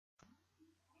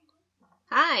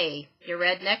Hi, your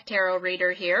Redneck Tarot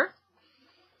Reader here.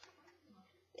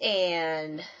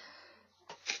 And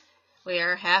we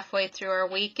are halfway through our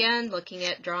weekend looking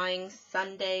at drawing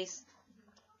Sunday's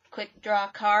quick draw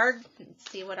card. Let's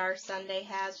see what our Sunday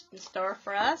has in store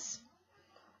for us.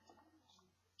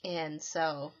 And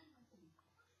so,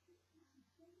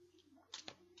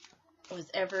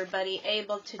 was everybody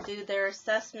able to do their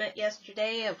assessment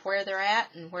yesterday of where they're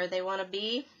at and where they want to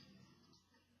be?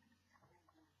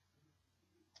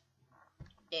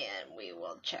 And we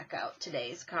will check out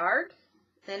today's card.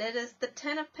 And it is the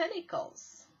Ten of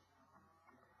Pentacles.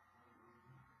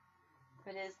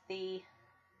 It is the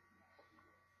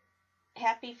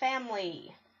happy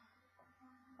family,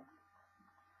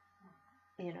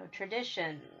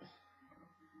 tradition.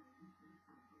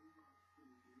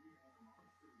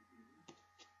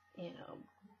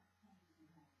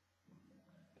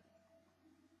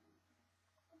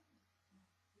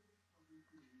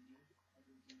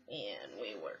 And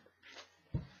we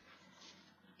will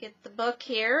get the book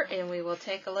here, and we will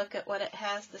take a look at what it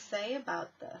has to say about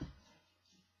the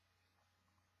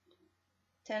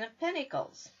Ten of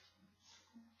Pentacles.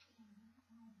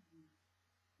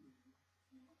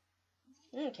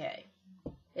 Okay,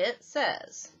 it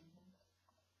says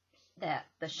that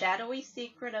the shadowy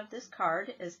secret of this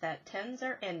card is that tens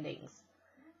are endings.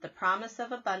 The promise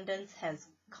of abundance has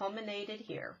culminated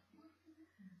here.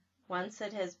 Once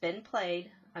it has been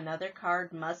played, another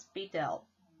card must be dealt,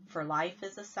 for life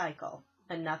is a cycle,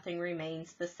 and nothing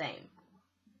remains the same.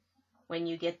 When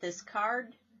you get this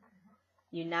card,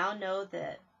 you now know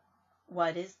that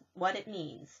what it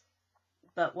means.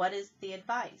 But what is the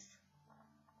advice?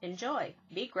 Enjoy,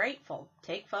 be grateful,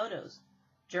 take photos,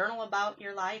 journal about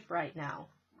your life right now.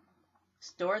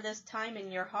 Store this time in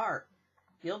your heart.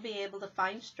 You'll be able to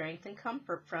find strength and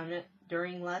comfort from it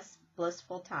during less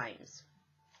blissful times.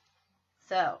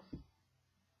 So,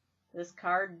 this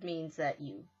card means that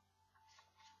you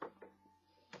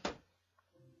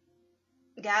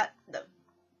got the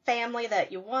family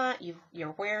that you want, you're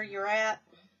where you're at,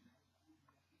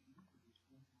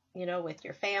 with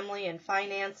your family and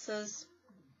finances,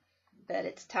 that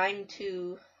it's time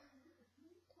to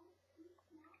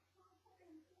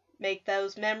make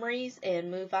those memories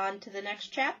and move on to the next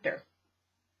chapter.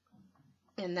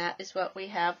 And that is what we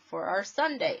have for our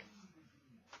Sunday.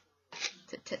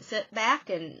 To sit back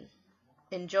and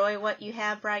enjoy what you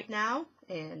have right now,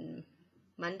 and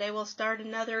Monday we'll start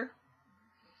another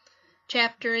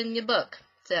chapter in your book.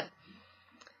 So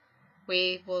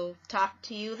we will talk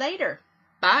to you later.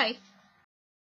 Bye.